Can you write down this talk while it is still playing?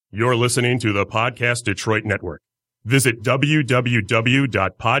You're listening to the Podcast Detroit Network. Visit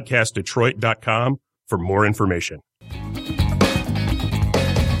www.podcastdetroit.com for more information.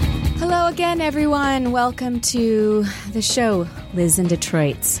 Hello again, everyone. Welcome to the show, Liz in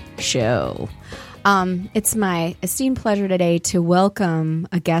Detroit's show. It's my esteemed pleasure today to welcome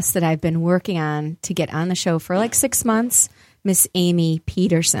a guest that I've been working on to get on the show for like 6 months, Miss Amy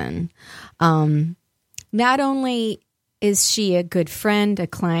Peterson. Not only is she a good friend, a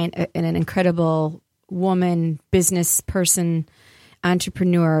client, and an incredible woman, business person,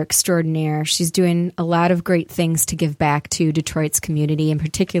 entrepreneur extraordinaire, she's doing a lot of great things to give back to Detroit's community, in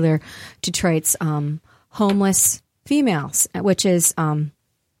particular Detroit's homeless females, which is a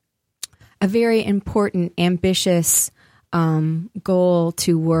very important, ambitious goal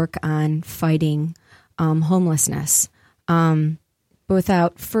to work on fighting homelessness.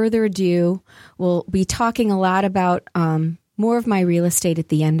 Without further ado, we'll be talking a lot about more of my real estate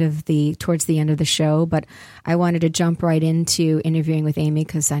towards the end of the show. But I wanted to jump right into interviewing with Amy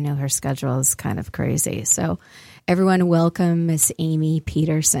because I know her schedule is kind of crazy. So, everyone, welcome Miss Amy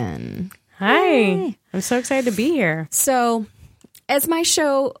Peterson. Hi, Hey. I'm so excited to be here. So, as my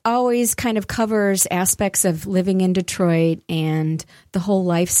show always kind of covers aspects of living in Detroit and the whole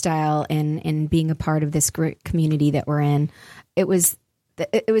lifestyle and being a part of this great community that we're in,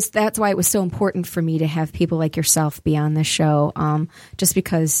 that's why it was so important for me to have people like yourself be on the show, just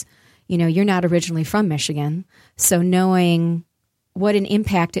because, you're not originally from Michigan. So knowing what an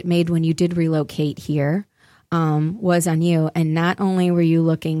impact it made when you did relocate here was on you. And not only were you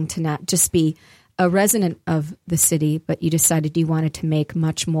looking to not just be a resident of the city, but you decided you wanted to make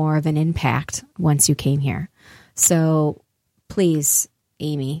much more of an impact once you came here. So please,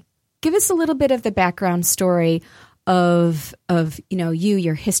 Amy, give us a little bit of the background story of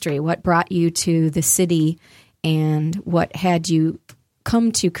your history, what brought you to the city, and what had you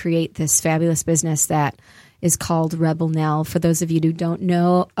come to create this fabulous business that is called Rebel Nell. For those of you who don't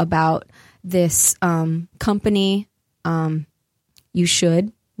know about this company, you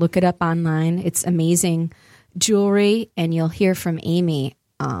should look it up online. It's amazing jewelry, and you'll hear from Amy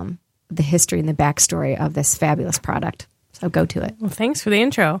the history and the backstory of this fabulous product. So go to it. Well, thanks for the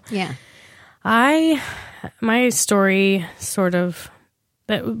intro. Yeah. My story that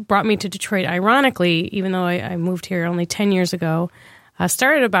brought me to Detroit, ironically, even though I moved here only 10 years ago,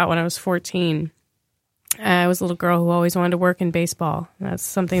 started about when I was 14. I was a little girl who always wanted to work in baseball. That's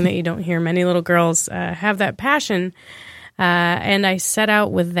something that you don't hear many little girls have that passion. And I set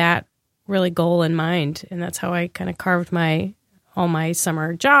out with that really goal in mind. And that's how I kind of carved all my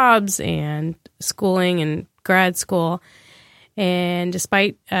summer jobs and schooling and grad school. And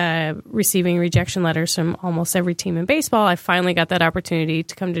despite receiving rejection letters from almost every team in baseball, I finally got that opportunity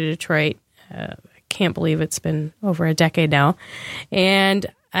to come to Detroit. I can't believe it's been over a decade now. And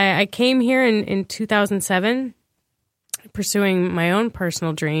I came here in 2007, pursuing my own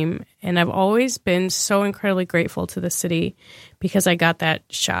personal dream. And I've always been so incredibly grateful to the city because I got that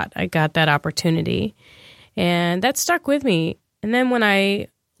shot. I got that opportunity. And that stuck with me. And then when I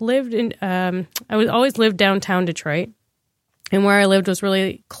lived I always lived downtown Detroit. And where I lived was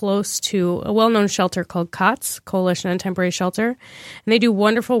really close to a well-known shelter called COTS, Coalition on Temporary Shelter. And they do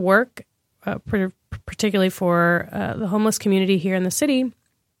wonderful work, particularly for the homeless community here in the city.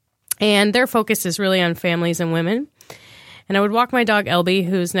 And their focus is really on families and women. And I would walk my dog, Elby,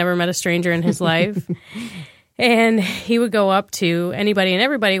 who's never met a stranger in his life. And he would go up to anybody and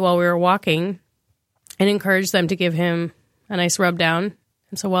everybody while we were walking and encourage them to give him a nice rub down.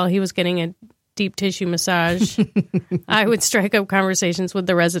 And so while he was getting a deep tissue massage, I would strike up conversations with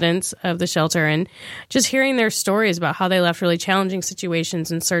the residents of the shelter and just hearing their stories about how they left really challenging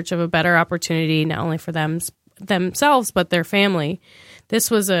situations in search of a better opportunity, not only for themselves, but their family.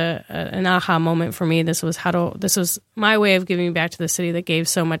 This was an aha moment for me. This was my way of giving back to the city that gave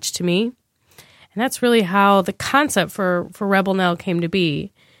so much to me. And that's really how the concept for Rebel Nell came to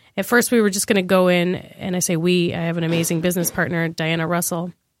be. At first, we were just going to go in, and I say we, I have an amazing business partner, Diana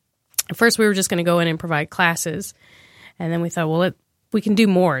Russell. At first, we were just going to go in and provide classes. And then we thought, well, we can do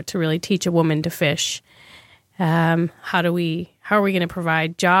more to really teach a woman to fish. How are we going to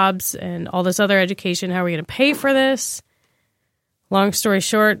provide jobs and all this other education? How are we going to pay for this? Long story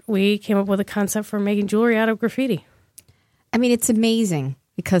short, we came up with a concept for making jewelry out of graffiti. I mean, it's amazing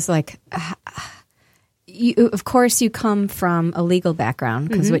because, of course, you come from a legal background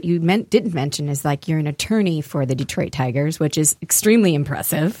because what you didn't mention is you're an attorney for the Detroit Tigers, which is extremely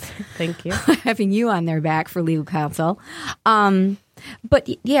impressive. Thank you. Having you on their back for legal counsel. But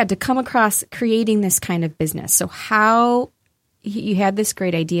yeah, to come across creating this kind of business. So how you had this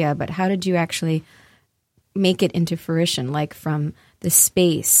great idea, but how did you actually make it into fruition? Like from the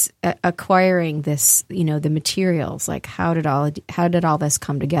space, acquiring this, the materials? Like, how did all this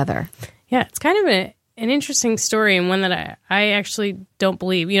come together? Yeah, it's kind of an interesting story, and one that I actually don't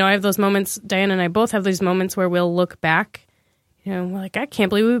believe. I have those moments, Diana and I both have these moments where we'll look back, we're like, I can't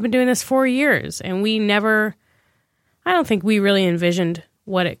believe we've been doing this 4 years. And I don't think we really envisioned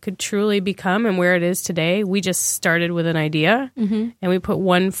what it could truly become and where it is today. We just started with an idea, and we put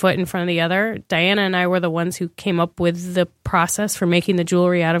one foot in front of the other. Diana and I were the ones who came up with the process for making the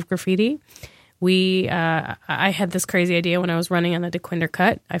jewelry out of graffiti. I had this crazy idea when I was running on the DeQuinder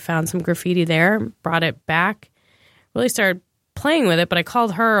Cut. I found some graffiti there, brought it back, really started playing with it, but I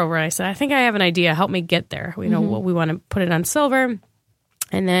called her over and I said, I think I have an idea. Help me get there. We want to put it on silver.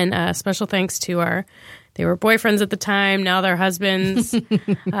 And then special thanks to they were boyfriends at the time. Now they're husbands.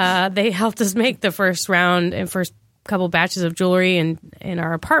 They helped us make the first round and first couple batches of jewelry in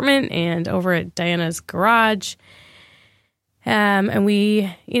our apartment and over at Diana's garage. And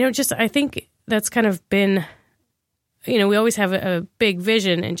we, I think that's kind of been, we always have a big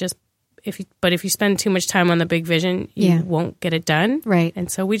vision, and if you spend too much time on the big vision, you won't get it done. Right.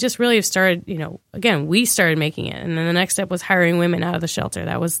 And so we just really have started, again, we started making it. And then the next step was hiring women out of the shelter.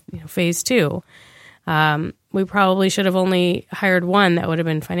 That was phase 2. We probably should have only hired one that would have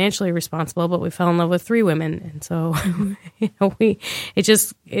been financially responsible, but we fell in love with 3 women. And so, it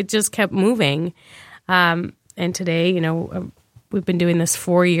just kept moving. And today, we've been doing this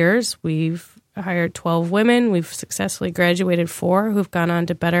 4 years. We've hired 12 women. We've successfully graduated 4 who've gone on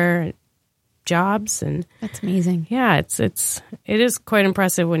to better jobs. And that's amazing. Yeah, it is quite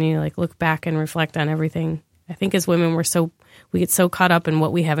impressive when you look back and reflect on everything. I think as women, we get so caught up in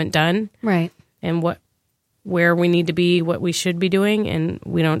what we haven't done. Right. And where we need to be, what we should be doing, and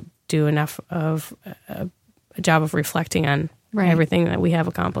we don't do enough of a job of reflecting on everything that we have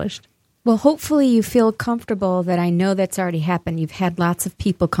accomplished. Well, hopefully you feel comfortable that I know that's already happened. You've had lots of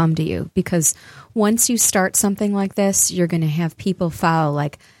people come to you, because once you start something like this, you're going to have people follow,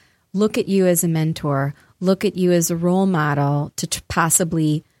 look at you as a mentor, look at you as a role model to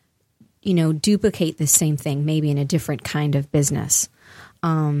possibly, duplicate the same thing, maybe in a different kind of business.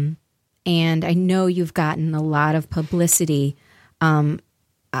 And I know you've gotten a lot of publicity.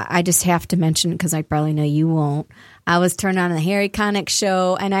 I just have to mention, because I probably know you won't. I was turned on the Harry Connick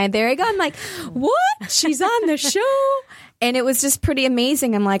show, and there I go. I'm like, what? She's on the show? And it was just pretty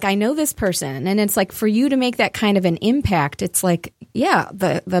amazing. I'm like, I know this person. And it's like, for you to make that kind of an impact, it's like, yeah,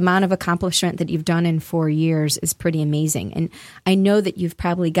 the amount of accomplishment that you've done in 4 years is pretty amazing. And I know that you've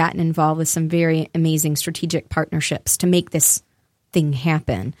probably gotten involved with some very amazing strategic partnerships to make this thing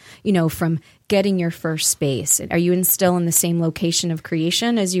happen, from getting your first space. Are you still in the same location of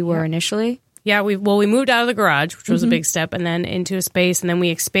creation as you were initially? Yeah, we moved out of the garage, which was a big step, and then into a space, and then we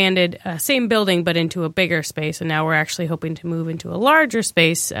expanded, same building, but into a bigger space, and now we're actually hoping to move into a larger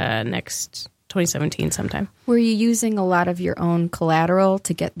space next 2017 sometime. Were you using a lot of your own collateral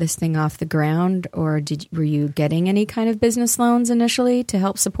to get this thing off the ground, or were you getting any kind of business loans initially to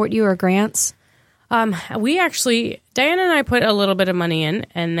help support you, or grants? We actually, Diana and I put a little bit of money in,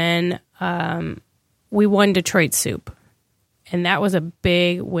 and then we won Detroit Soup. And that was a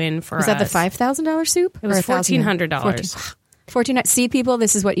big win for us. Was that the $5,000 soup? It was $1,400. $1,400. See, people,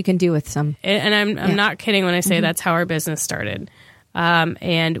 this is what you can do with some. And I'm not kidding when I say that's how our business started.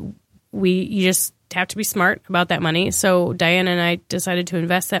 And you just have to be smart about that money. So Diana and I decided to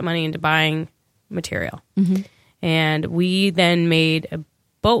invest that money into buying material. And we then made a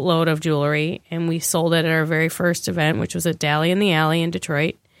boatload of jewelry, and we sold it at our very first event, which was at Dally in the Alley in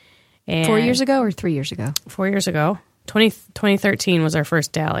Detroit. And 4 years ago or 3 years ago? 4 years ago. 2013 was our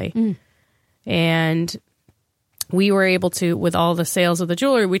first Dally. And we were able to, with all the sales of the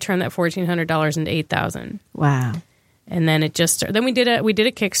jewelry, we turned that $1,400 into $8,000. Wow. And then it just started. Then we did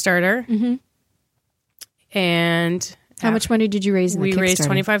a Kickstarter. And how much money did you raise in the Kickstarter? We raised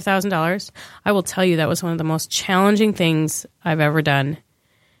 $25,000. I will tell you, that was one of the most challenging things I've ever done.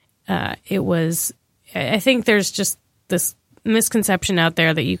 I think there's just this misconception out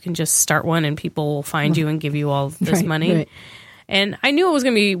there that you can just start one and people will find you and give you all this money. Right. And I knew it was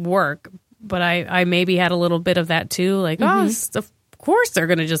going to be work, but I maybe had a little bit of that too. Of course they're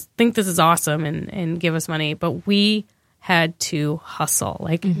going to just think this is awesome and give us money. But we had to hustle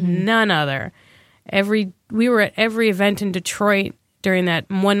like none other. We were at every event in Detroit during that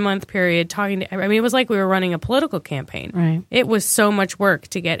 1 month period talking to, it was like we were running a political campaign. Right. It was so much work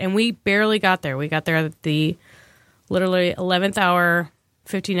to get, and we barely got there. We got there at the literally 11th hour,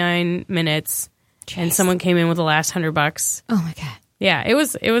 59 minutes, and someone came in with the last $100. Oh my God. Yeah, it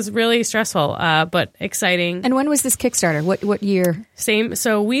was really stressful, but exciting. And when was this Kickstarter? What year? Same.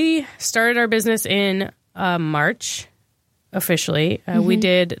 So we started our business in March officially. We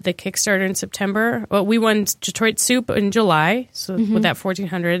did the Kickstarter in September. Well, we won Detroit Soup in July, so with that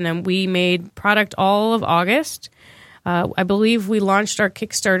 1,400, and then we made product all of August. I believe we launched our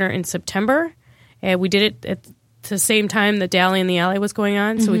Kickstarter in September, and we did it at the same time the Dally in the Alley was going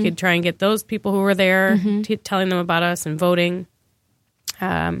on, so we could try and get those people who were there, telling them about us and voting.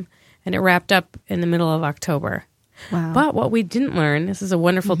 And it wrapped up in the middle of October. Wow. But what we didn't learn, this is a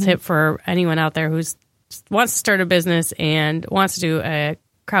wonderful tip for anyone out there who wants to start a business and wants to do a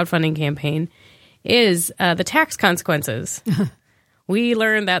crowdfunding campaign, is the tax consequences. We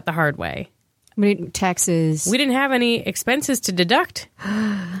learned that the hard way. I mean, taxes. We didn't have any expenses to deduct.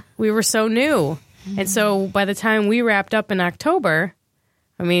 We were so new. And so by the time we wrapped up in October,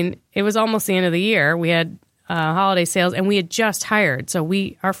 I mean, it was almost the end of the year. We had holiday sales, and we had just hired. So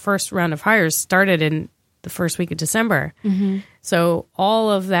our first round of hires started in the first week of December. So all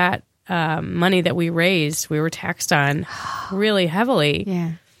of that money that we raised, we were taxed on really heavily.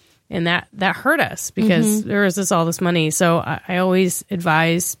 Yeah. And that hurt us because there was all this money. So I always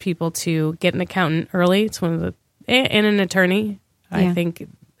advise people to get an accountant early. It's and an attorney. Yeah. I think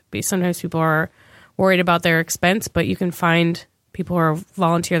sometimes people are worried about their expense, but you can find people who are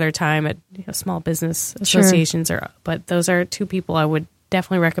volunteer their time at small business associations. But those are two people I would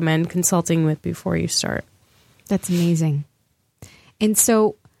definitely recommend consulting with before you start. That's amazing. And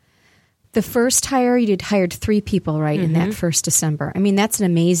so the first hire, you hired 3 people, right, in that first December. I mean, that's an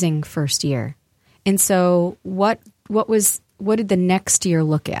amazing first year. And so what did the next year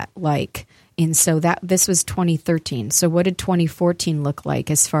look like? And so this was 2013. So what did 2014 look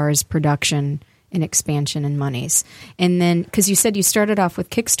like as far as production and expansion and monies? And then, because you said you started off with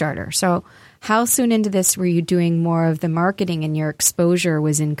Kickstarter. So how soon into this were you doing more of the marketing and your exposure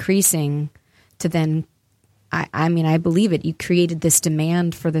was increasing to then, I mean, I believe it, you created this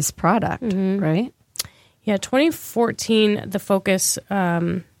demand for this product, right? Yeah, 2014, the focus,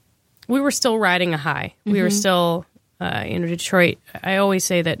 we were still riding a high. We were still, Detroit. I always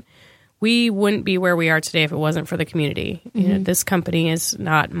say that we wouldn't be where we are today if it wasn't for the community. You know, this company is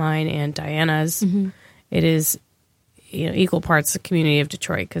not mine and Diana's. It is, equal parts the community of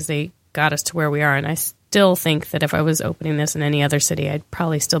Detroit because they got us to where we are. And I still think that if I was opening this in any other city, I'd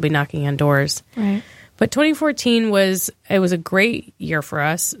probably still be knocking on doors. Right. But 2014 was a great year for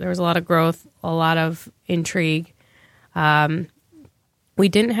us. There was a lot of growth, a lot of intrigue. We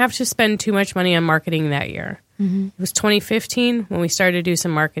didn't have to spend too much money on marketing that year. It was 2015 when we started to do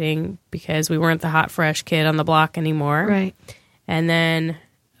some marketing because we weren't the hot, fresh kid on the block anymore. Right. And then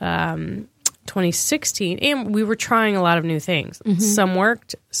 2016, and we were trying a lot of new things. Some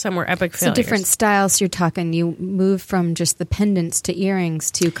worked, some were epic failures. So different styles you're talking. You moved from just the pendants to earrings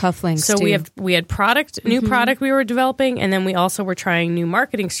to cufflinks. So we had product, new product we were developing, and then we also were trying new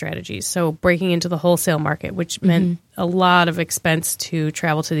marketing strategies. So breaking into the wholesale market, which meant a lot of expense to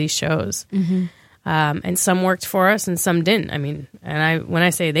travel to these shows. And some worked for us and some didn't. I mean, when I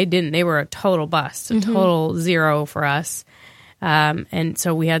say they didn't, they were a total bust, a total zero for us. And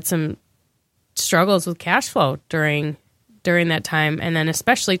so we had some struggles with cash flow during that time, and then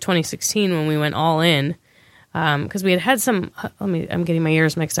especially 2016 when we went all in, because we had some. I'm getting my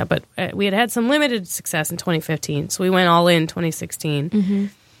years mixed up, but we had some limited success in 2015, so we went all in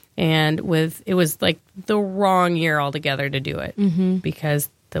 2016, and it was like the wrong year altogether to do it because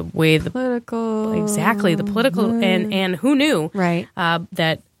the way the political and who knew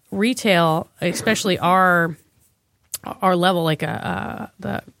that retail, especially our level, like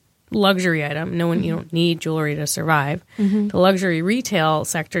the luxury item. You don't need jewelry to survive. The luxury retail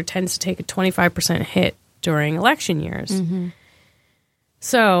sector tends to take a 25% hit during election years.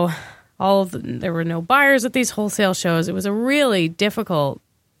 So there were no buyers at these wholesale shows. It was a really difficult,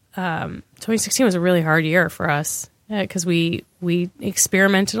 2016 was a really hard year for us because we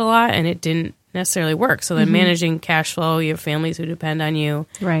experimented a lot and it didn't necessarily work. So then managing cash flow, you have families who depend on you.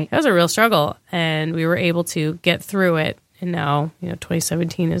 Right. It was a real struggle, and we were able to get through it. And now,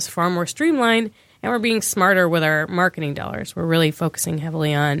 2017 is far more streamlined, and we're being smarter with our marketing dollars. We're really focusing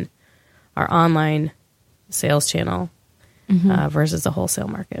heavily on our online sales channel versus the wholesale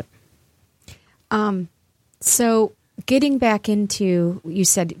market. So getting back into, you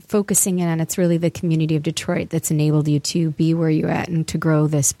said focusing in on, it's really the community of Detroit that's enabled you to be where you're at and to grow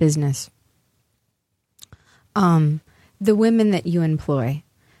this business. The women that you employ,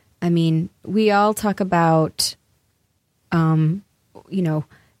 I mean, we all talk about, or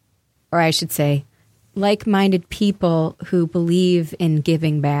I should say, like-minded people who believe in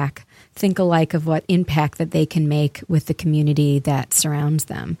giving back, think alike of what impact that they can make with the community that surrounds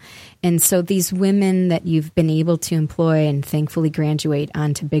them. And so these women that you've been able to employ and thankfully graduate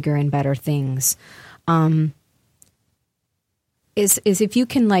onto bigger and better things, is if you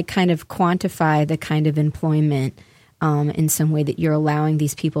can like kind of quantify the kind of employment in some way that you're allowing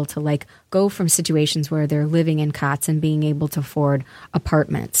these people to like go from situations where they're living in cots and being able to afford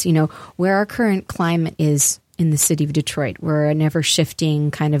apartments, you know, where our current climate is in the city of Detroit. We're a never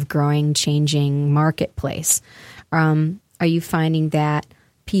shifting kind of growing, changing marketplace. Are you finding that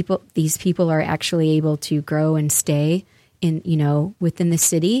these people are actually able to grow and stay in, you know, within the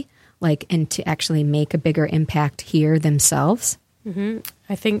city, like, and to actually make a bigger impact here themselves? Mm-hmm.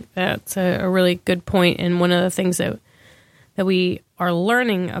 I think that's a really good point. And one of the things that we are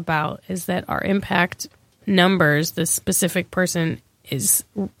learning about is that our impact numbers, the specific person is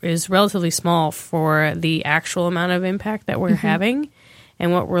relatively small for the actual amount of impact that we're having.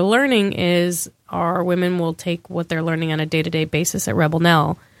 And what we're learning is our women will take what they're learning on a day-to-day basis at Rebel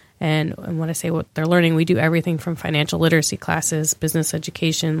Nell. And when I say what they're learning, we do everything from financial literacy classes, business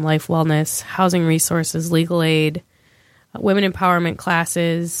education, life wellness, housing resources, legal aid, women empowerment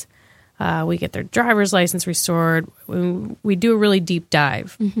classes. We get their driver's license restored. We do a really deep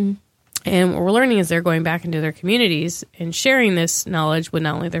dive. Mm-hmm. And what we're learning is they're going back into their communities and sharing this knowledge with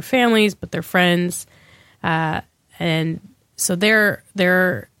not only their families, but their friends. And so they're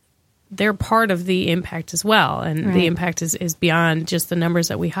part of the impact as well. And the impact is beyond just the numbers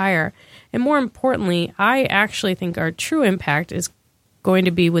that we hire. And more importantly, I actually think our true impact is going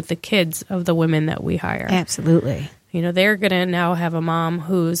to be with the kids of the women that we hire. Absolutely. You know, they're going to now have a mom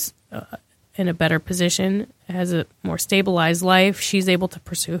who's in a better position, has a more stabilized life. She's able to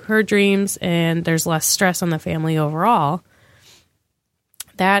pursue her dreams, and there's less stress on the family overall.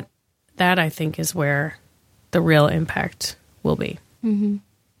 That I think is where the real impact will be. Mm-hmm.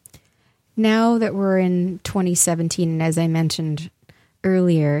 Now that we're in 2017, and as I mentioned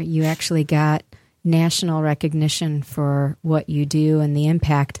earlier, you actually got national recognition for what you do and the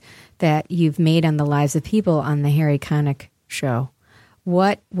impact that you've made on the lives of people on the Harry Connick Show.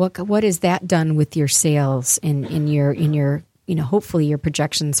 What has that done with your sales in your you know, hopefully your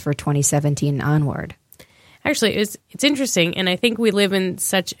projections for 2017 onward? Actually, it's interesting, and I think we live in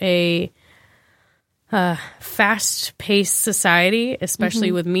such a fast-paced society,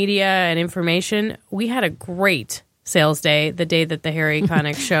 especially with media and information. We had a great sales day the day that the Harry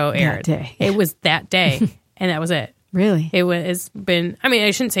Connick Show aired. That day. It was that day, and that was it. Really? It's been, I mean,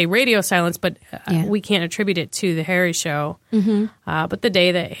 I shouldn't say radio silence, but we can't attribute it to the Harry Show. Mm-hmm. But the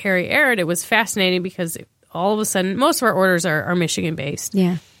day that Harry aired, it was fascinating because all of a sudden, most of our orders are Michigan-based.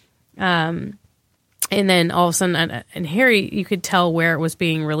 Yeah. And then all of a sudden, and Harry, you could tell where it was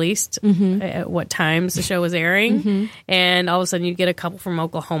being released, at what times the show was airing. And all of a sudden, you'd get a couple from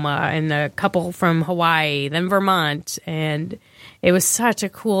Oklahoma and a couple from Hawaii, then Vermont. And it was such a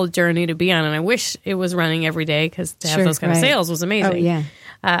cool journey to be on. And I wish it was running every day because to have those kind of sales was amazing. Oh, yeah.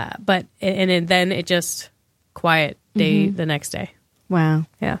 But then it just quiet day the next day. Wow.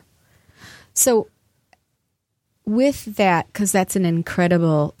 Yeah. So with that, because that's an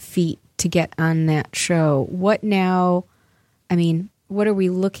incredible feat to get on that show, what now, I mean, what are we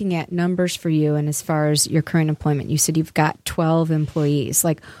looking at numbers for you? And as far as your current employment, you said you've got 12 employees.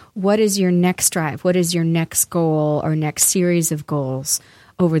 Like, what is your next drive? What is your next goal or next series of goals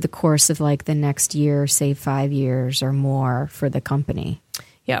over the course of like the next year, say 5 years or more for the company?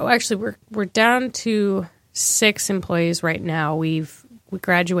 Yeah, well, actually, we're down to 6 employees right now. We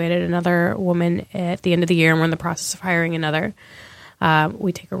graduated another woman at the end of the year, and we're in the process of hiring another.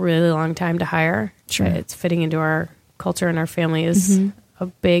 We take a really long time to hire. Sure. It's fitting into our culture, and our family is a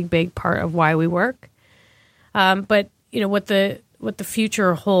big part of why we work. But you know what the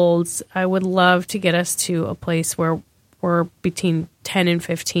future holds. I would love to get us to a place where we're between 10 and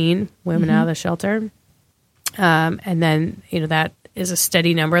 15 women out of the shelter, and then you know that is a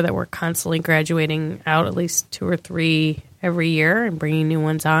steady number that we're constantly graduating out, at least 2 or 3 every year, and bringing new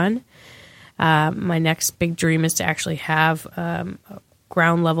ones on. My next big dream is to actually have a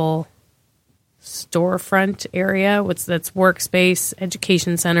ground level storefront area, that's workspace,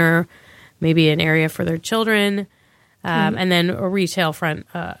 education center, maybe an area for their children, and then a retail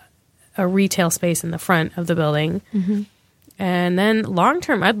space in the front of the building. And then long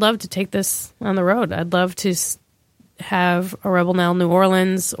term, I'd love to take this on the road. I'd love to have a Rebel Nell New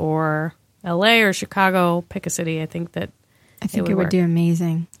Orleans or LA or Chicago. Pick a city. I think it would do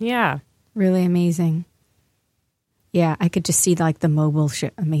amazing. Yeah. Really amazing. Yeah, I could just see like the mobile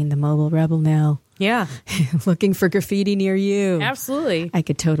Rebel Nell. Yeah. Looking for graffiti near you. Absolutely. I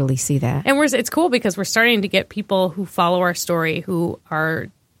could totally see that. And it's cool because we're starting to get people who follow our story who are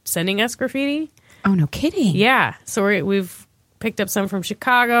sending us graffiti. Oh, no kidding. Yeah. So we've picked up some from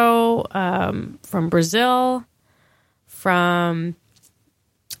Chicago, from Brazil, we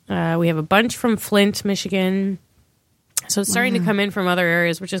have a bunch from Flint, Michigan. So it's starting to come in from other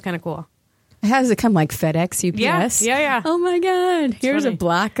areas, which is kind of cool. How does it come, like FedEx, UPS? Yeah. Oh my God. Here's funny. a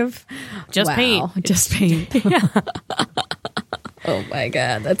block of Just paint. Just paint. Yeah. Oh my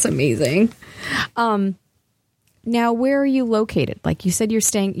God. That's amazing. Now, where are you located? Like you said, are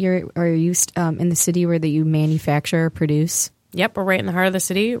you in the city where you manufacture or produce? Yep, we're right in the heart of the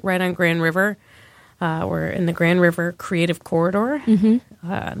city, right on Grand River. We're in the Grand River Creative Corridor, and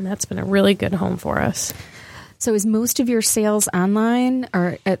that's been a really good home for us. So is most of your sales online?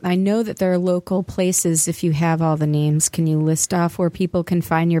 Or I know that there are local places, if you have all the names, can you list off where people can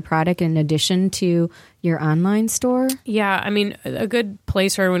find your product in addition to your online store? Yeah, I mean, a good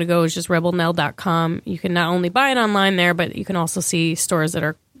place for everyone to go is just rebelnell.com. You can not only buy it online there, but you can also see stores that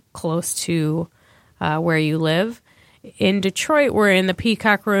are close to where you live. In Detroit, we're in the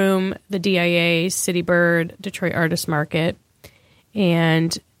Peacock Room, the DIA, City Bird, Detroit Artist Market,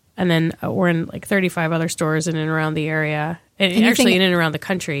 and then we're in like 35 other stores in and around the area, and actually in and around the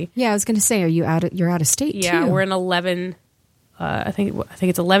country. Yeah, I was going to say, you're out of state too? Yeah, we're in 11. I think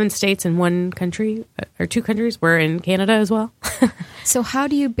it's 11 states in one country or two countries. We're in Canada as well. So how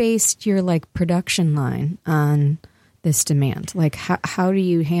do you base your like production line on this demand? Like how do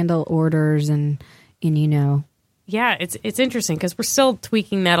you handle orders and you know? Yeah, it's interesting because we're still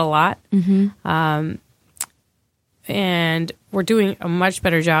tweaking that a lot. And we're doing a much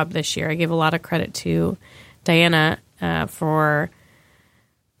better job this year. I give a lot of credit to Diana for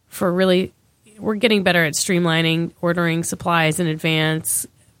really, we're getting better at streamlining, ordering supplies in advance.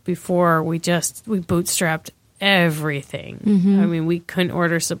 Before we bootstrapped everything. I mean, we couldn't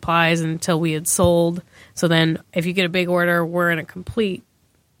order supplies until we had sold. So then if you get a big order, we're in a complete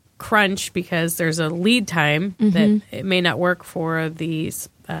crunch because there's a lead time that it may not work for the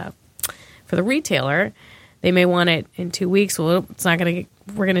retailer. They may want it in 2 weeks. Well,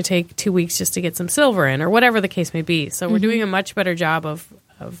 we're going to take 2 weeks just to get some silver in, or whatever the case may be. So we're doing a much better job of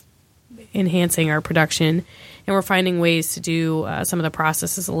enhancing our production, and we're finding ways to do some of the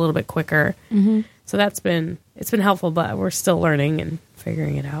processes a little bit quicker. So it's been helpful, but we're still learning and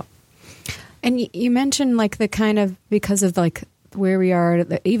figuring it out. And you mentioned like the kind of, because of like where we are,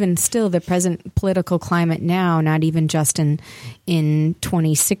 even still the present political climate now, not even just in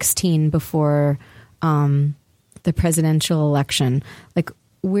 2016 before the presidential election, like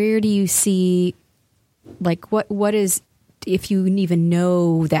where do you see, like what is, if you even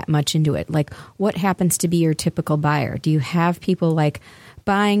know that much into it, like what happens to be your typical buyer? Do you have people like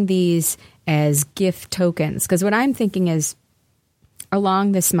buying these as gift tokens? Because what I'm thinking is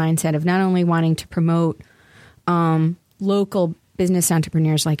along this mindset of not only wanting to promote local business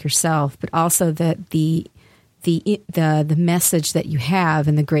entrepreneurs like yourself, but also the message that you have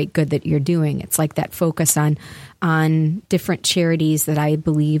and the great good that you're doing. It's like that focus on different charities that I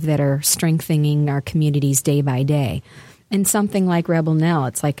believe that are strengthening our communities day by day. And something like Rebel Nell,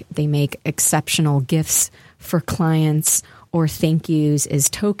 it's like they make exceptional gifts for clients or thank yous as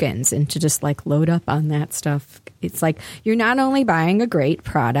tokens, and to just like load up on that stuff. It's like you're not only buying a great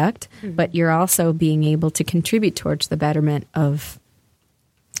product, but you're also being able to contribute towards the betterment of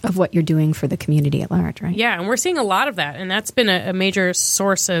what you're doing for the community at large, right? Yeah, and we're seeing a lot of that, and that's been a major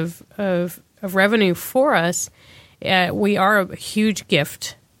source of revenue for us. We are a huge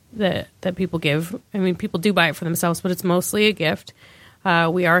gift that people give. I mean, people do buy it for themselves, but it's mostly a gift.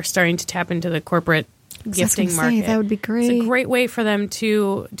 We are starting to tap into the corporate gifting market. That would be great. It's a great way for them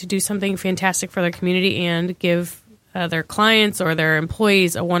to do something fantastic for their community and give their clients or their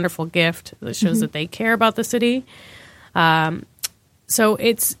employees a wonderful gift that shows that they care about the city. So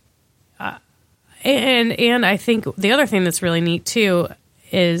it's and I think the other thing that's really neat too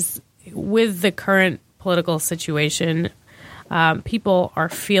is with the current political situation, people are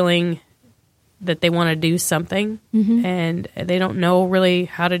feeling that they want to do something and they don't know really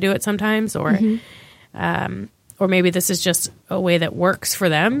how to do it sometimes, or maybe this is just a way that works for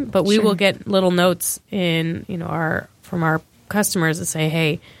them. But we will get little notes in, from our customers that say,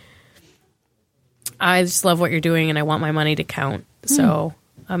 "Hey, I just love what you're doing and I want my money to count. So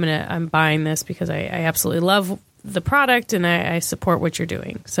I'm buying this because I absolutely love the product and I support what you're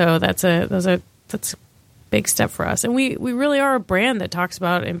doing." So that's a big step for us. And we really are a brand that talks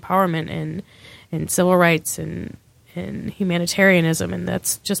about empowerment and civil rights and humanitarianism, and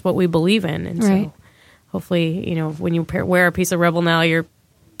that's just what we believe in. And so hopefully, when you wear a piece of Rebel Nell, you're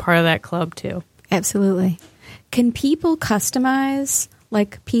part of that club too. Absolutely. Can people customize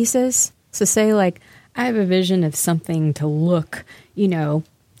like pieces? So say like I have a vision of something to look,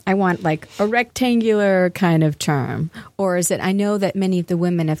 I want like a rectangular kind of charm, or is it? I know that many of the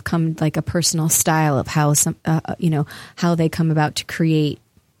women have come like a personal style of how how they come about to create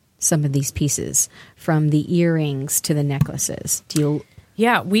some of these pieces, from the earrings to the necklaces? Do you?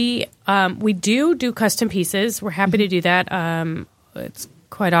 Yeah, we do custom pieces. We're happy to do that. It's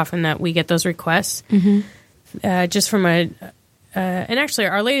quite often that we get those requests. Just from and actually,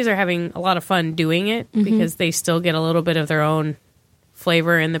 our ladies are having a lot of fun doing it because they still get a little bit of their own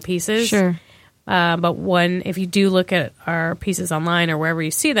flavor in the pieces. Sure. But if you do look at our pieces online or wherever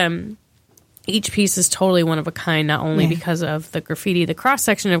you see them, each piece is totally one of a kind, not only because of the graffiti, the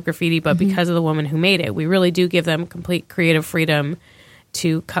cross-section of graffiti, but because of the woman who made it. We really do give them complete creative freedom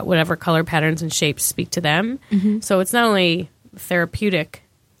to cut whatever color patterns and shapes speak to them. So it's not only therapeutic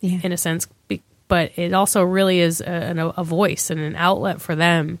in a sense, but it also really is a voice and an outlet for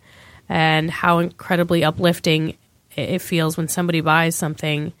them, and how incredibly uplifting it feels when somebody buys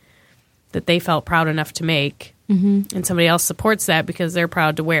something that they felt proud enough to make, and somebody else supports that because they're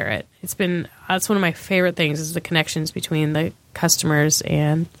proud to wear it. That's one of my favorite things, is the connections between the customers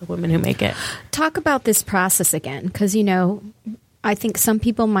and the women who make it. Talk about this process again, because, I think some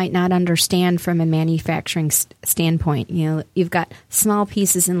people might not understand from a manufacturing standpoint. You've got small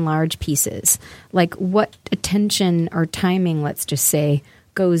pieces and large pieces. Like, what attention or timing, let's just say,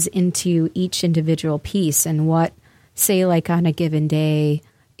 goes into each individual piece, and what, say, like on a given day,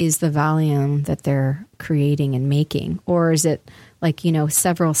 is the volume that they're creating and making? Or is it like,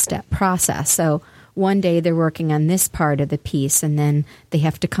 several step process? So one day they're working on this part of the piece, and then they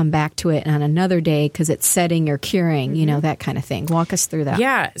have to come back to it on another day because it's setting or curing, that kind of thing. Walk us through that.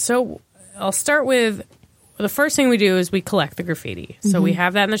 Yeah. So I'll start with, the first thing we do is we collect the graffiti. So we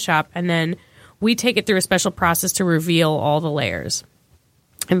have that in the shop, and then we take it through a special process to reveal all the layers.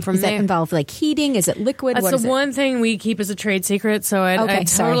 And from Does that involve like heating? Is it liquid? That's the one thing we keep as a trade secret, so I'd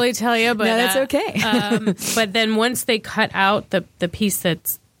totally tell you. But no, that's okay. But then once they cut out the piece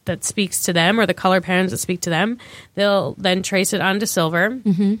that speaks to them, or the color patterns that speak to them, they'll then trace it onto silver.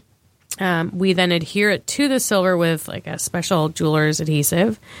 We then adhere it to the silver with like a special jeweler's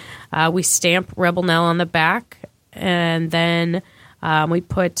adhesive. We stamp Rebel Nell on the back, and then we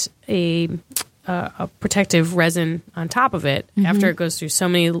put a protective resin on top of it after it goes through so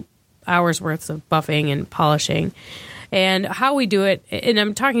many hours worth of buffing and polishing. And how we do it, and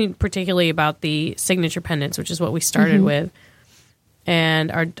I'm talking particularly about the signature pendants, which is what we started with.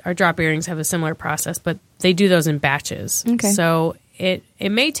 And our drop earrings have a similar process, but they do those in batches. Okay. So it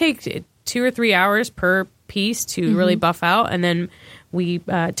may take 2 or 3 hours per piece to really buff out, and then we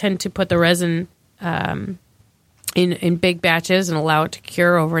tend to put the resin in big batches and allow it to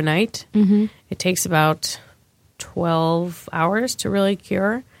cure overnight. It takes about 12 hours to really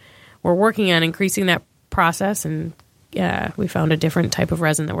cure. We're working on increasing that process, and we found a different type of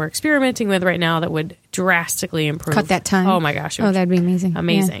resin that we're experimenting with right now that would drastically improve. Cut that time? Oh, my gosh. That'd be amazing.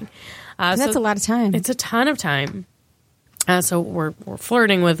 Amazing. Yeah. That's a lot of time. It's a ton of time. So we're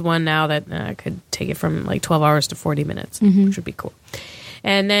flirting with one now that could take it from like 12 hours to 40 minutes, which would be cool.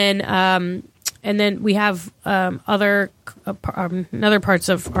 And then we have other parts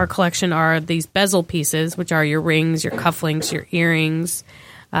of our collection are these bezel pieces, which are your rings, your cufflinks, your earrings.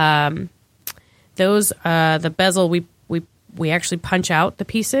 Those the bezel we actually punch out the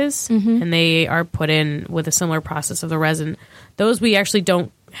pieces, and they are put in with a similar process of the resin. Those we actually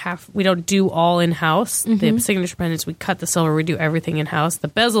don't do all in house. The signature pendants, we cut the silver, we do everything in house. The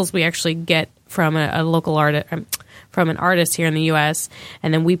bezels we actually get from a local artist. From an artist here in the U.S.,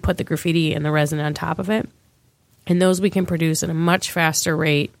 and then we put the graffiti and the resin on top of it. And those we can produce at a much faster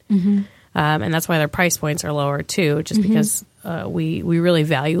rate, and that's why their price points are lower too, just because we really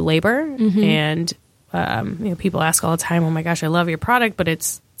value labor. And people ask all the time, "Oh my gosh, I love your product, but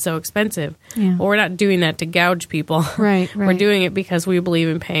it's so expensive." Yeah. Well, we're not doing that to gouge people. Right. We're doing it because we believe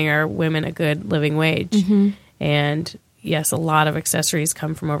in paying our women a good living wage. And yes, a lot of accessories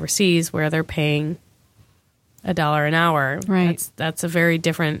come from overseas where they're paying $1 an hour. Right. That's a very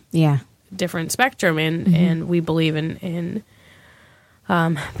different spectrum, and we believe in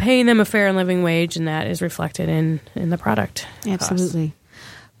paying them a fair and living wage, and that is reflected in the product. Absolutely.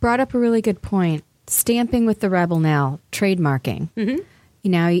 cost. Brought up a really good point. Stamping with the Rebel Nell, trademarking.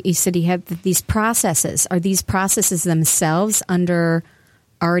 You said you have these processes. Are these processes themselves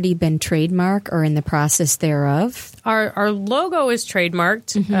already been trademarked or in the process thereof? Our logo is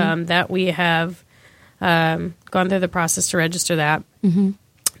trademarked. That we have gone through the process to register that.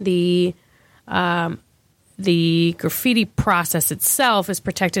 The graffiti process itself is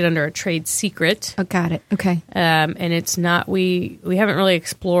protected under a trade secret. Oh, got it. Okay. And it's not, we haven't really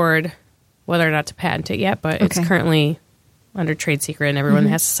explored whether or not to patent it yet, but it's currently under trade secret, and everyone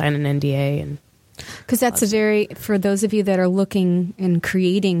has to sign an NDA. And because that's for those of you that are looking and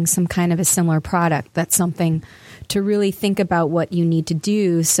creating some kind of a similar product, that's something to really think about what you need to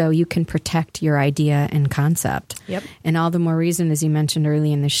do so you can protect your idea and concept. Yep. And all the more reason, as you mentioned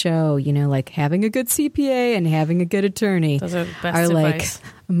early in the show, like having a good CPA and having a good attorney Those are the best are advice.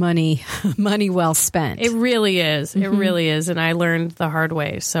 like money well spent. It really is. It really is. And I learned the hard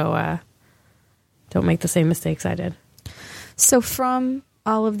way. So don't make the same mistakes I did. So from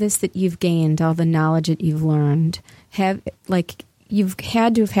all of this that you've gained, all the knowledge that you've learned, you've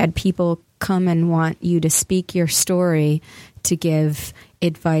had to have had people come and want you to speak your story to give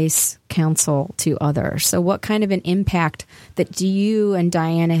advice, counsel to others. So what kind of an impact that you and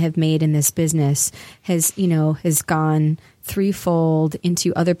Diana have made in this business has gone threefold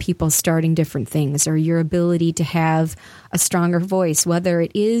into other people starting different things, or your ability to have a stronger voice, whether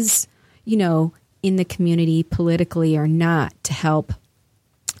it is, in the community politically or not, to help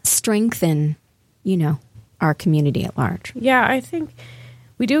strengthen, our community at large? Yeah, I think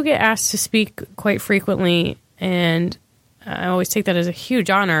we do get asked to speak quite frequently, and I always take that as a huge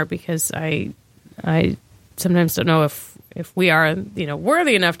honor because I sometimes don't know if we are,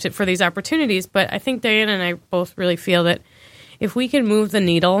 worthy enough for these opportunities. But I think Diana and I both really feel that if we can move the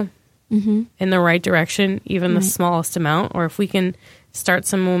needle in the right direction, even the smallest amount, or if we can start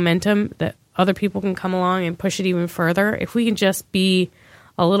some momentum that other people can come along and push it even further, if we can just be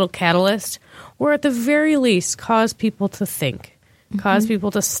a little catalyst, or at the very least cause people to think, cause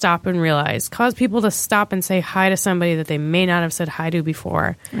people to stop and realize, cause people to stop and say hi to somebody that they may not have said hi to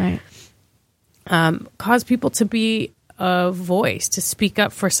before. Right. Cause people to be a voice, to speak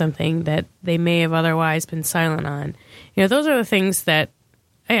up for something that they may have otherwise been silent on. Those are the things that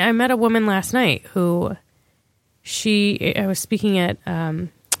I met a woman last night who I was speaking at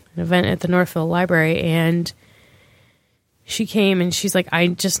an event at the Northville Library, and she came and she's like, I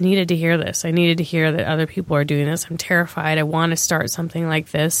just needed to hear this. I needed to hear that other people are doing this. I'm terrified. I want to start something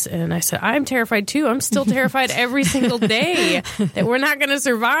like this. And I said, I'm terrified too. I'm still terrified every single day that we're not going to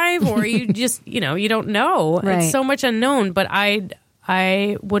survive, or you just, you don't know. Right. It's so much unknown. But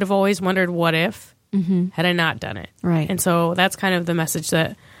I would have always wondered, what if, had I not done it? Right. And so that's kind of the message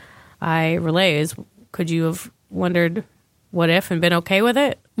that I relay is, could you have wondered what if and been okay with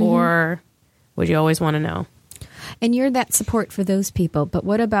it? Or would you always want to know? And you're that support for those people. But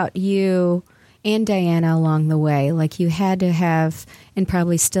what about you and Diana along the way? Like, you had to have, and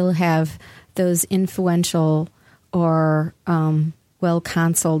probably still have, those influential or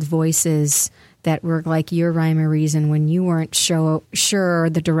well-consoled voices that were like your rhyme or reason when you weren't sure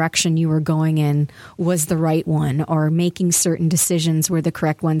the direction you were going in was the right one, or making certain decisions were the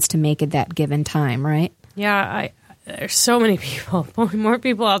correct ones to make at that given time, right? Yeah, there's so many people, more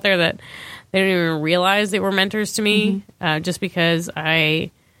people out there that they don't even realize they were mentors to me, just because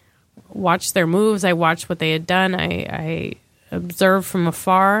I watched their moves. I watched what they had done. I observed from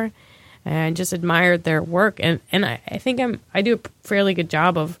afar and just admired their work. And I think I do a fairly good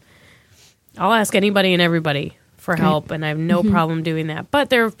job of, I'll ask anybody and everybody for help, and I have no problem doing that. But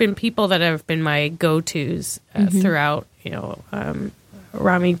there have been people that have been my go-tos throughout,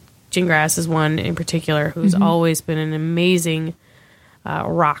 Rami Gingras is one in particular who's always been an amazing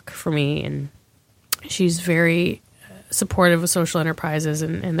rock for me, and she's very supportive of social enterprises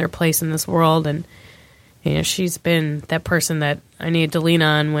and their place in this world, and she's been that person that I needed to lean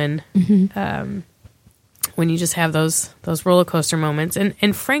on when you just have those roller coaster moments.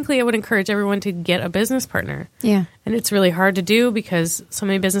 And frankly, I would encourage everyone to get a business partner. Yeah. And it's really hard to do because so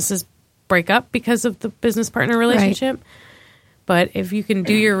many businesses break up because of the business partner relationship. Right. But if you can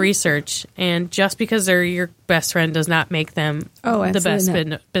do your research, and just because they're your best friend does not make them the best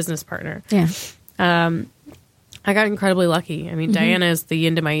business partner. Yeah. I got incredibly lucky. I mean, Diana is the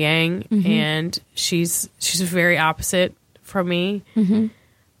yin to my yang, and she's very opposite from me.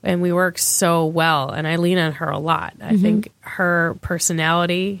 And we work so well, and I lean on her a lot. I think her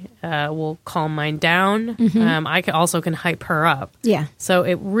personality will calm mine down. I also can hype her up. Yeah. So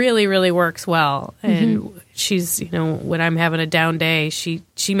it really, really works well. And she's, when I'm having a down day, she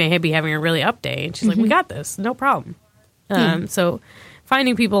may be having a really up day. And she's like, we got this. No problem. So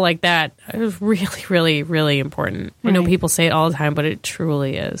finding people like that is really, really, really important. Right. I know people say it all the time, but it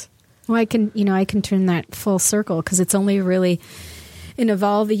truly is. Well, I can turn that full circle, because it's only really... And of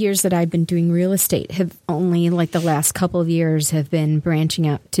all the years that I've been doing real estate, have only like the last couple of years have been branching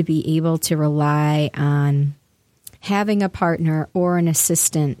out to be able to rely on having a partner or an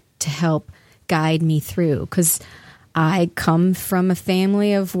assistant to help guide me through. Because I come from a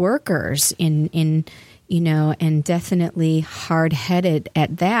family of workers and definitely hard-headed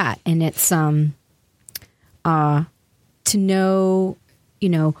at that. And it's to know,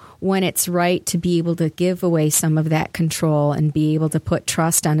 when it's right to be able to give away some of that control and be able to put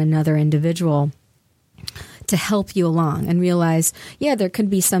trust on another individual to help you along and realize, yeah, there could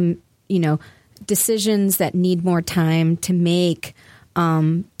be some, decisions that need more time to make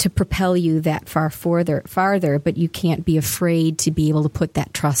to propel you that farther, but you can't be afraid to be able to put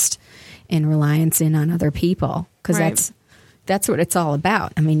that trust and reliance in on other people, because that's what it's all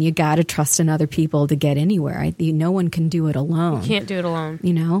about. I mean, you got to trust in other people to get anywhere. No one can do it alone. You can't do it alone.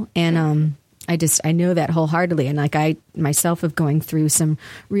 And I know that wholeheartedly. And like I myself have going through some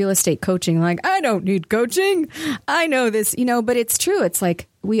real estate coaching, like I don't need coaching. I know this, but it's true. It's like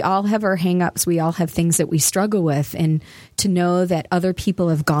we all have our hangups. We all have things that we struggle with. And to know that other people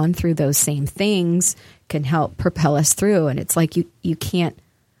have gone through those same things can help propel us through. And it's like you can't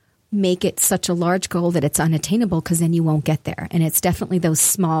make it such a large goal that it's unattainable, because then you won't get there. And it's definitely those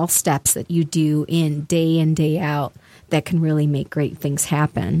small steps that you do in day out that can really make great things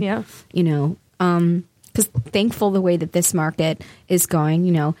happen. Yeah. Because thankful the way that this market is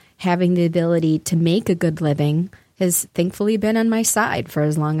going, having the ability to make a good living has thankfully been on my side for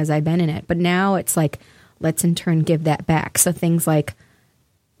as long as I've been in it. But now it's like, let's in turn give that back. So things like,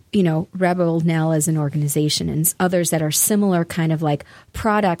 Rebel Nell as an organization and others that are similar kind of like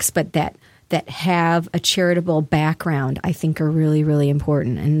products, but that have a charitable background, I think are really, really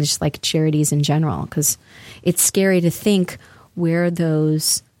important. And just like charities in general, because it's scary to think where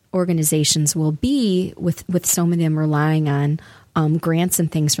those organizations will be with so many of them relying on grants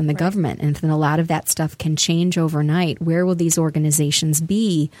and things from the government. And then a lot of that stuff can change overnight. Where will these organizations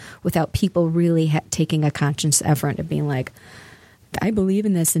be without people really taking a conscious effort of being like, I believe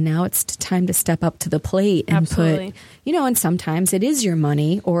in this, and now it's time to step up to the plate and Absolutely. put, and sometimes it is your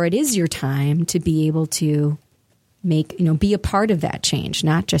money or it is your time to be able to make, be a part of that change,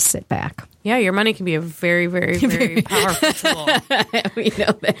 not just sit back. Yeah, your money can be a very, very, very powerful tool. We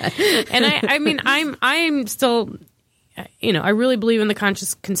know that. And I'm still, I really believe in the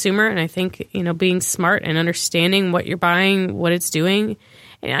conscious consumer, and I think, being smart and understanding what you're buying, what it's doing.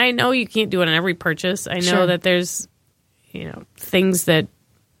 And I know you can't do it on every purchase. I know that there's, things that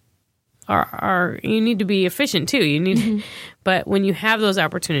are you need to be efficient too. You need, but when you have those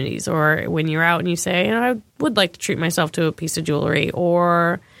opportunities, or when you're out and you say, I would like to treat myself to a piece of jewelry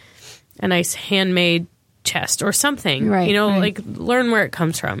or a nice handmade chest or something, like learn where it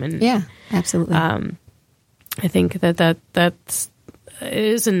comes from. And yeah, absolutely. I think that's it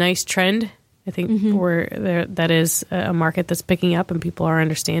is a nice trend. I think that is a market that's picking up and people are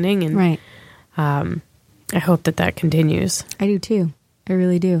understanding. And I hope that continues. I do too. I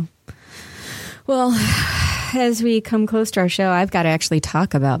really do. Well, as we come close to our show, I've got to actually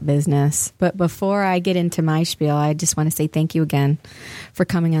talk about business. But before I get into my spiel, I just want to say thank you again for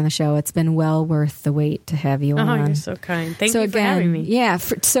coming on the show. It's been well worth the wait to have you on. Oh, you're so kind. Thank you for having me. Yeah.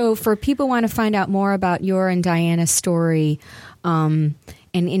 So for people who want to find out more about your and Diana's story, and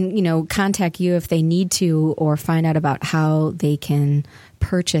contact you if they need to, or find out about how they can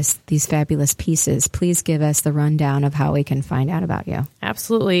purchase these fabulous pieces, please give us the rundown of how we can find out about you.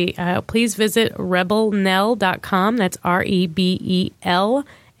 Absolutely. Please visit rebelnell.com. That's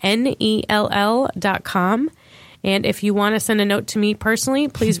REBELNELL.com. And if you want to send a note to me personally,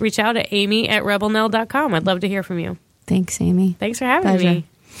 please reach out at amy@rebelnell.com. I'd love to hear from you. Thanks, Amy. Thanks for having me.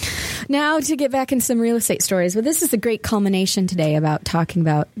 Now to get back into some real estate stories. Well, this is a great culmination today about talking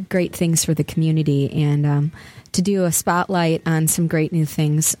about great things for the community, and to do a spotlight on some great new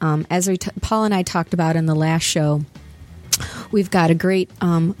things. As Paul and I talked about in the last show, we've got a great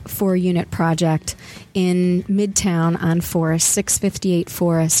 4-unit project in Midtown on Forest, 658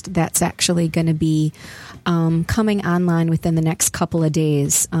 Forest. That's actually going to be coming online within the next couple of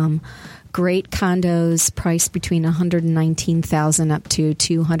days. Great condos priced between $119,000 up to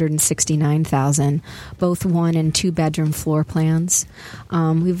 $269,000, both 1 and 2 bedroom floor plans.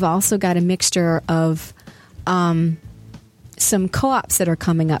 We've also got a mixture of some co-ops that are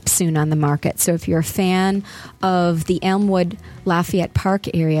coming up soon on the market. So if you're a fan of the Elmwood Lafayette Park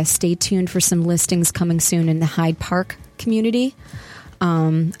area, stay tuned for some listings coming soon in the Hyde Park community.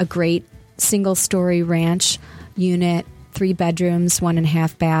 A great single-story ranch unit, 3 bedrooms,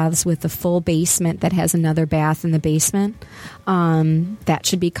 1.5 baths with a full basement that has another bath in the basement. That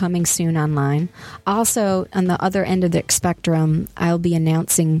should be coming soon online. Also, on the other end of the spectrum, I'll be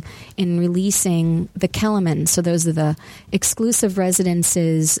announcing and releasing the Kellerman. So those are the exclusive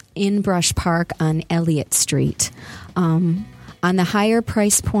residences in Brush Park on Elliott Street. On the higher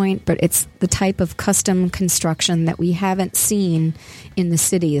price point, but it's the type of custom construction that we haven't seen in the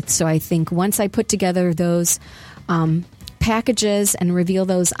city. So I think once I put together those packages and reveal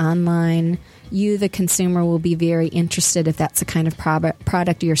those online, you, the consumer, will be very interested if that's the kind of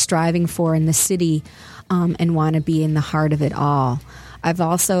product you're striving for in the city, and want to be in the heart of it all. I've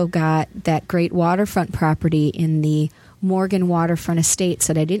also got that great waterfront property in the Morgan Waterfront Estates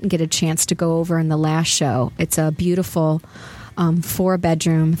that I didn't get a chance to go over in the last show. It's a beautiful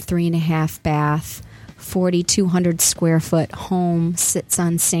 4-bedroom, 3.5 bath, 4,200 square foot home, sits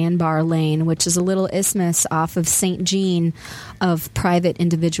on Sandbar Lane, which is a little isthmus off of St. Jean of private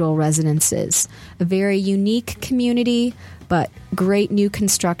individual residences. A very unique community, but great new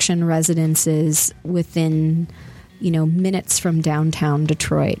construction residences within, minutes from downtown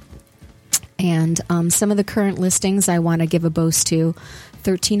Detroit. And some of the current listings I want to give a boast to.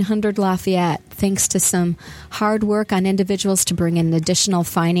 1300 Lafayette, thanks to some hard work on individuals to bring in additional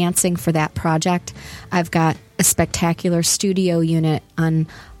financing for that project. I've got a spectacular studio unit on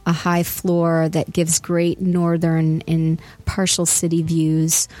a high floor that gives great northern and partial city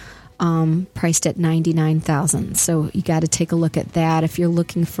views, priced at $99,000. So you got to take a look at that if you're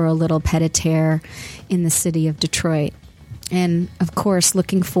looking for a little pied-à-terre in the city of Detroit. And, of course,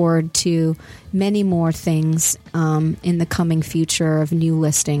 looking forward to many more things in the coming future of new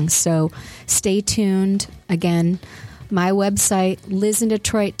listings. So stay tuned. Again, my website,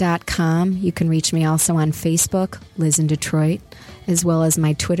 lizindetroit.com. You can reach me also on Facebook, Liz in Detroit, as well as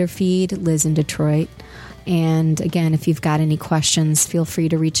my Twitter feed, Liz in Detroit. And, again, if you've got any questions, feel free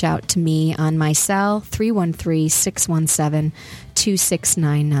to reach out to me on my cell,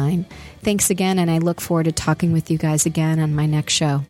 313-617-2699. Thanks again, and I look forward to talking with you guys again on my next show.